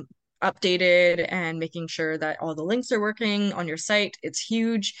 getting them updated and making sure that all the links are working on your site, it's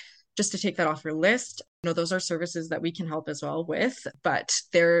huge. Just to take that off your list, those are services that we can help as well with, but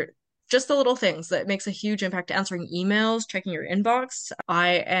they're just the little things that makes a huge impact. Answering emails, checking your inbox.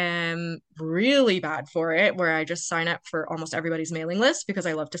 I am really bad for it, where I just sign up for almost everybody's mailing list because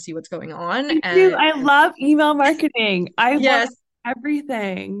I love to see what's going on. Me too. And I love email marketing. I love yes,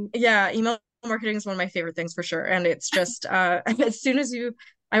 everything. yeah, email marketing is one of my favorite things for sure. And it's just as soon as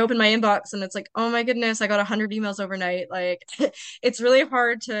I open my inbox and it's like, oh my goodness, I got 100 emails overnight. Like it's really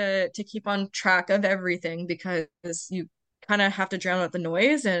hard to keep on track of everything because you kind of have to drown out the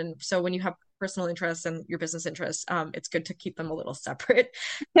noise. And so when you have personal interests and your business interests, it's good to keep them a little separate.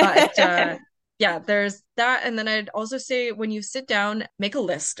 But yeah, there's that. And then I'd also say when you sit down, make a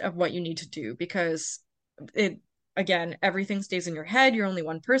list of what you need to do because it again, everything stays in your head. You're only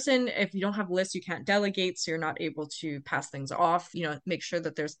one person. If you don't have lists, you can't delegate, so you're not able to pass things off. Make sure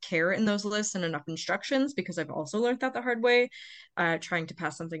that there's care in those lists and enough instructions, because I've also learned that the hard way, trying to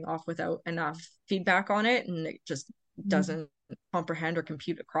pass something off without enough feedback on it, and it just doesn't comprehend or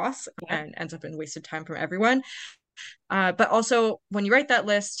compute across and ends up in wasted time from everyone. But also, when you write that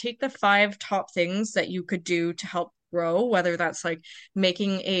list, take the 5 top things that you could do to help grow, whether that's like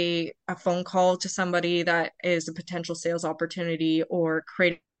making a phone call to somebody that is a potential sales opportunity or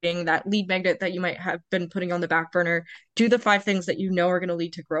creating that lead magnet that you might have been putting on the back burner. Do the 5 things that you know are going to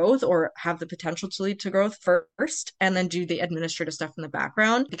lead to growth or have the potential to lead to growth first, and then do the administrative stuff in the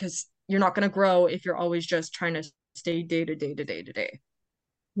background, because you're not going to grow if you're always just trying to stay day to day to day to day.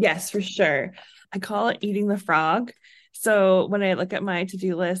 Yes, for sure. I call it eating the frog. So when I look at my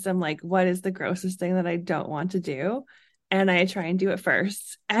to-do list, I'm like, what is the grossest thing that I don't want to do? And I try and do it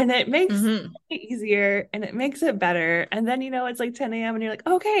first. And it makes it easier and it makes it better. And then, it's like 10 a.m. and you're like,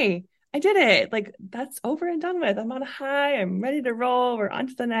 okay, I did it. Like that's over and done with. I'm on a high. I'm ready to roll. We're on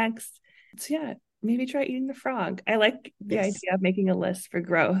to the next. So yeah, maybe try eating the frog. I like the Yes. idea of making a list for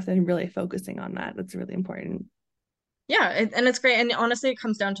growth and really focusing on that. That's really important. Yeah, and it's great. And honestly, it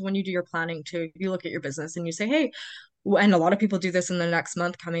comes down to when you do your planning too. You look at your business and you say, hey, and a lot of people do this in the next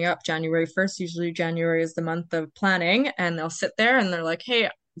month coming up, January 1st. Usually January is the month of planning, and they'll sit there and they're like, hey,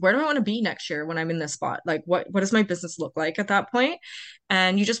 where do I want to be next year when I'm in this spot? Like what does my business look like at that point?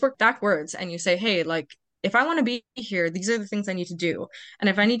 And you just work backwards and you say, hey, like if I want to be here, these are the things I need to do. And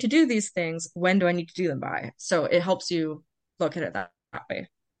if I need to do these things, when do I need to do them by? So it helps you look at it that way.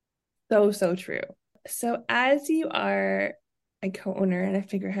 So, so true. So, as you are a co-owner and a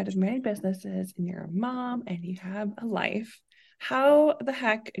figurehead of many businesses, and you're a mom and you have a life, how the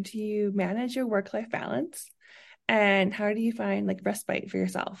heck do you manage your work-life balance? And how do you find like respite for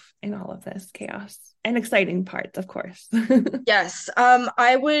yourself in all of this chaos and exciting parts, of course? Yes,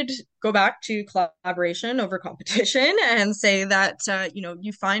 I would go back to collaboration over competition and say that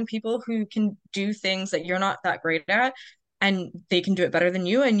you find people who can do things that you're not that great at, and they can do it better than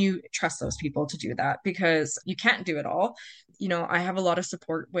you, and you trust those people to do that because you can't do it all. I have a lot of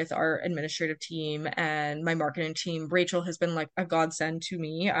support with our administrative team and my marketing team. Rachel has been like a godsend to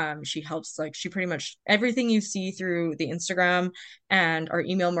me. She helps, like, she pretty much everything you see through the Instagram and our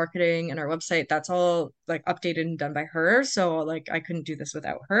email marketing and our website, that's all like updated and done by her. So like I couldn't do this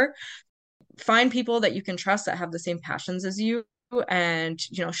without her. Find people that you can trust that have the same passions as you, and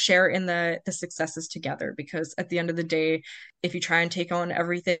share in the successes together, because at the end of the day, if you try and take on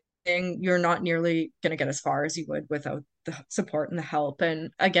everything, you're not nearly going to get as far as you would without the support and the help. And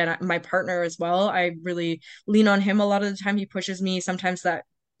again, my partner as well, I really lean on him a lot of the time. He pushes me sometimes. That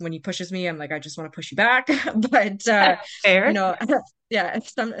when he pushes me, I'm like, I just want to push you back. But you Fair. know yeah,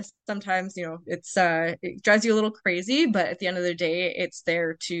 sometimes it drives you a little crazy, but at the end of the day, it's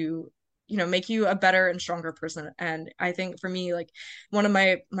there to make you a better and stronger person. And I think for me, like, one of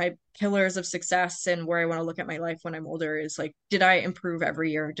my pillars of success and where I want to look at my life when I'm older is like, did I improve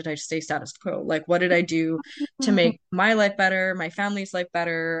every year? Did I stay status quo? Like, what did I do to Mhm. make my life better, my family's life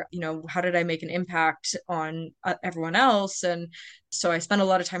better? How did I make an impact on everyone else? And so I spend a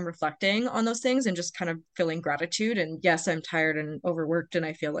lot of time reflecting on those things and just kind of feeling gratitude. And yes, I'm tired and overworked, and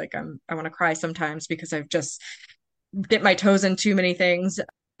I feel like I want to cry sometimes because I've just dip my toes in too many things.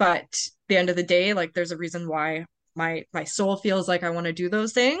 But at the end of the day, like, there's a reason why my soul feels like I want to do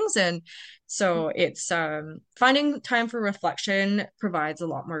those things. And so it's finding time for reflection provides a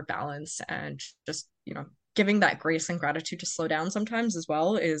lot more balance, and just giving that grace and gratitude to slow down sometimes as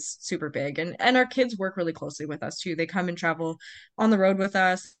well is super big. And our kids work really closely with us too. They come and travel on the road with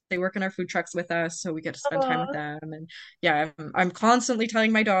us. They work in our food trucks with us, so we get to spend time with Aw. them. And yeah, I'm constantly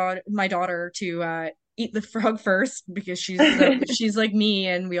telling my daughter to eat the frog first, because she's like me,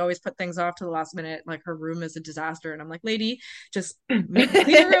 and we always put things off to the last minute. Like, her room is a disaster, and I'm like, lady, just clean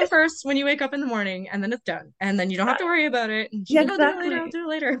your room first when you wake up in the morning, and then it's done, and then you don't have to worry about it. And she's Yeah, like, I'll do it later, I'll exactly. do it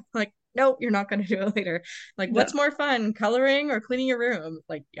later. Like, no, you're not going to do it later. Like, No. what's more fun, coloring or cleaning your room?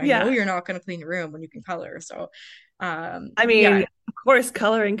 Like, I know Yeah. you're not going to clean your room when you can color. So I mean, yeah. of course,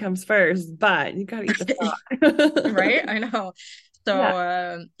 coloring comes first, but you gotta eat the frog. Right, I know.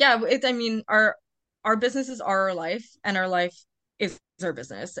 Yeah. So yeah, I mean, our businesses are our life, and our life is our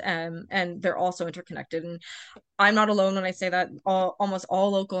business, and they're also interconnected. And I'm not alone when I say that. Almost all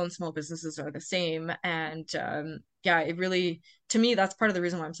local and small businesses are the same. And yeah, it really, to me, that's part of the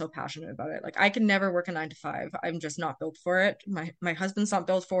reason why I'm so passionate about it. Like, I can never work a 9 to 5. I'm just not built for it. My husband's not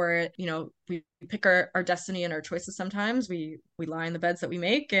built for it. We pick our destiny and our choices sometimes. We lie in the beds that we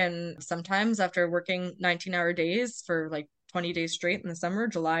make. And sometimes after working 19-hour days for like 20 days straight in the summer,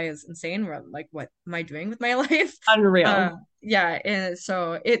 July is insane. We're like, what am I doing with my life? Unreal. Yeah, and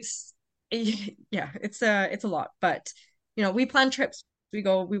so it's yeah, it's a lot. But we plan trips. We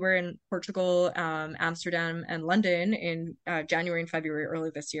were in Portugal, Amsterdam, and London in January and February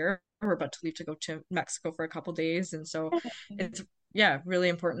early this year. We're about to leave to go to Mexico for a couple days. And so it's, yeah, really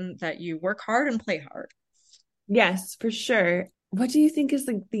important that you work hard and play hard. Yes, for sure. What do you think is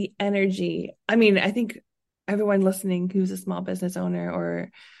like the energy? I mean, I think everyone listening who's a small business owner or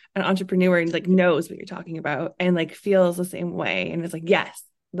an entrepreneur like knows what you're talking about and like feels the same way and is like, yes,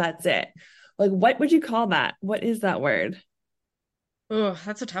 that's it. Like, what would you call that? What is that word? Oh,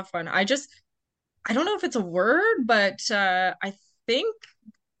 that's a tough one. I don't know if it's a word, but I think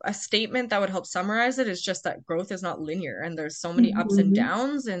a statement that would help summarize it is just that growth is not linear, and there's so many ups and Mhm.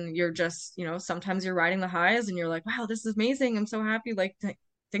 downs, and you're just, sometimes you're riding the highs and you're like, wow, this is amazing. I'm so happy. Like,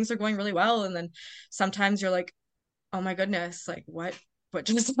 things are going really well. And then sometimes you're like, oh my goodness, like, what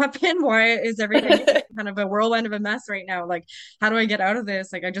just happened? Why is everything kind of a whirlwind of a mess right now? Like, how do I get out of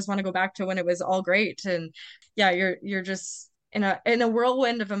this? Like, I just want to go back to when it was all great. And yeah, you're just in a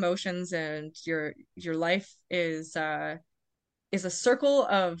whirlwind of emotions, and your life is a circle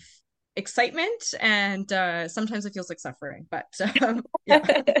of excitement, and sometimes it feels like suffering. But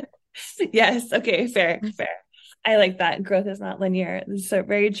yeah. Yes. Okay. Fair. Fair. I like that. Growth is not linear. So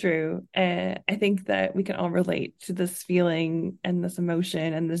very true. And I think that we can all relate to this feeling and this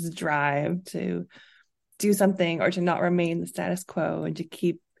emotion and this drive to do something or to not remain the status quo and to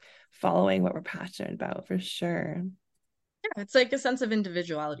keep following what we're passionate about for sure. Yeah, it's like a sense of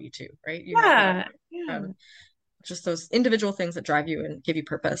individuality too, right? You have Yeah. Yeah. just those individual things that drive you and give you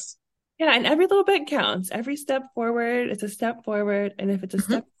purpose. Yeah. And every little bit counts. Every step forward, it's a step forward. And if it's a Mhm.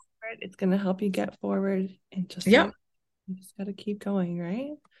 step forward, it's going to help you get forward. And just Yeah. like, you just got to keep going,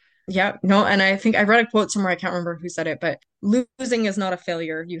 right? Yeah, no, and I think I read a quote somewhere, I can't remember who said it, but losing is not a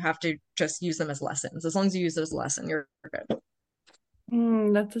failure. You have to just use them as lessons. As long as you use it as a lesson, you're good.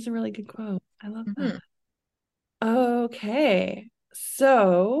 That's such a really good quote. I love that. Mhm. Okay.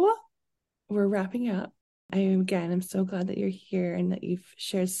 So we're wrapping up. I'm so glad that you're here and that you've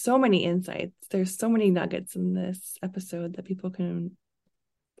shared so many insights. There's so many nuggets in this episode that people can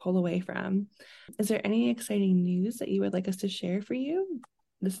pull away from. Is there any exciting news that you would like us to share for you?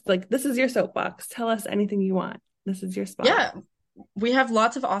 This is your soapbox. Tell us anything you want. This is your spot. Yeah, we have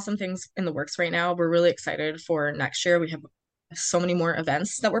lots of awesome things in the works right now. We're really excited for next year. We have so many more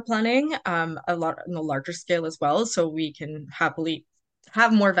events that we're planning, a lot on a larger scale as well, so we can happily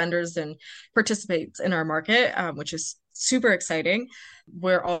have more vendors and participate in our market, which is super exciting.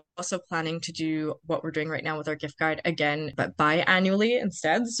 We're also planning to do what we're doing right now with our gift guide again, but biannually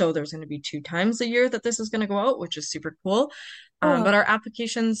instead. So there's going to be 2 times a year that this is going to go out, which is super cool. Oh, But our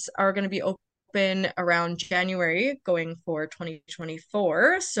applications are going to be open around January going for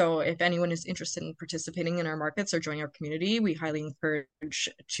 2024. So if anyone is interested in participating in our markets or joining our community, we highly encourage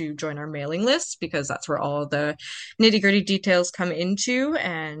to join our mailing list because that's where all the nitty-gritty details come into.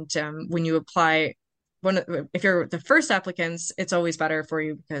 And when you apply, if you're the first applicants, it's always better for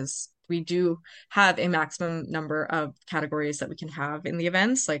you because we do have a maximum number of categories that we can have in the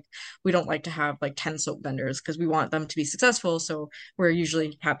events. Like we don't like to have like 10 soap vendors because we want them to be successful. So we're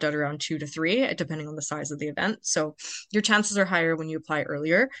usually capped out around 2 to 3, depending on the size of the event. So your chances are higher when you apply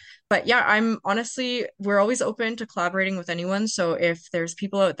earlier. But yeah, we're always open to collaborating with anyone. So if there's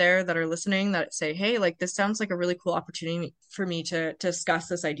people out there that are listening that say, hey, like this sounds like a really cool opportunity for me to discuss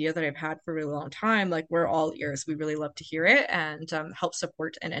this idea that I've had for a really long time, like we're all ears. We really love to hear it and help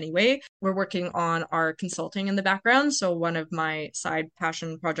support in any way. We're working on our consulting in the background. So one of my side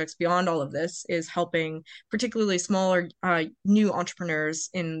passion projects beyond all of this is helping particularly smaller new entrepreneurs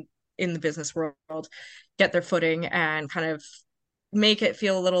in the business world get their footing and kind of make it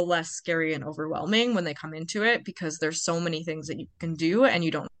feel a little less scary and overwhelming when they come into it because there's so many things that you can do and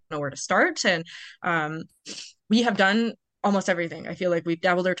you don't know where to start. And we have done almost everything. I feel like we've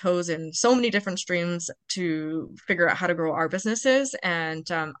dabbled our toes in so many different streams to figure out how to grow our businesses. And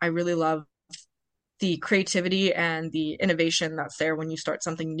I really love the creativity and the innovation that's there when you start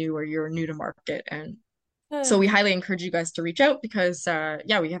something new or you're new to market. And so we highly encourage you guys to reach out because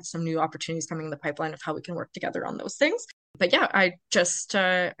yeah, we have some new opportunities coming in the pipeline of how we can work together on those things. But yeah, I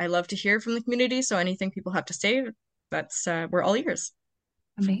love to hear from the community. So anything people have to say, that's we're all ears.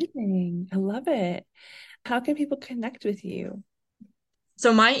 amazing. I love it. How can people connect with you?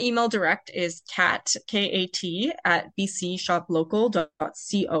 So my email direct is Kat at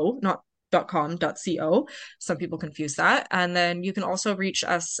bcshoplocal.co, not .com.co. Some people confuse that. And then you can also reach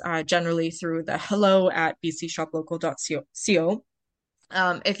us generally through the hello at bcshoplocal.co.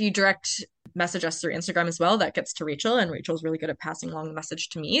 If you direct message us through Instagram as well, that gets to Rachel, and Rachel's really good at passing along the message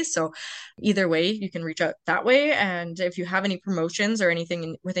to me. So either way, you can reach out that way. And if you have any promotions or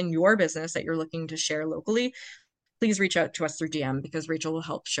anything within your business that you're looking to share locally, please reach out to us through DM because Rachel will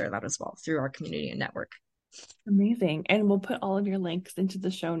help share that as well through our community and network. Amazing. And we'll put all of your links into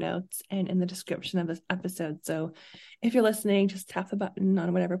the show notes and in the description of this episode. So if you're listening, just tap the button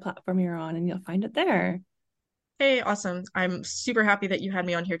on whatever platform you're on and you'll find it there. Hey, awesome. I'm super happy that you had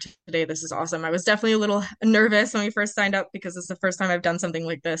me on here today. This is awesome. I was definitely a little nervous when we first signed up because it's the first time I've done something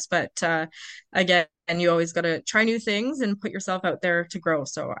like this. But again, you always got to try new things and put yourself out there to grow.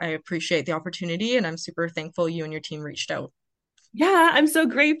 So I appreciate the opportunity and I'm super thankful you and your team reached out. Yeah, I'm so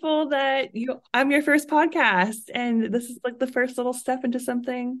grateful that I'm your first podcast and this is like the first little step into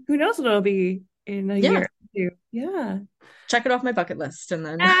something. Who knows what it'll be in a year Yeah, or two. Yeah. check it off my bucket list and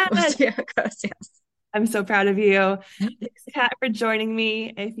then we'll Yes. see how it goes. Yes. I'm so proud of you. Thanks, Kat, for joining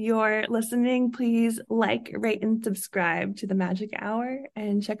me. If you're listening, please like, rate, and subscribe to the Magic Hour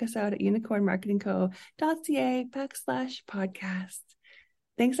and check us out at unicornmarketingco.ca/podcast.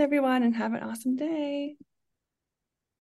 Thanks, everyone, and have an awesome day.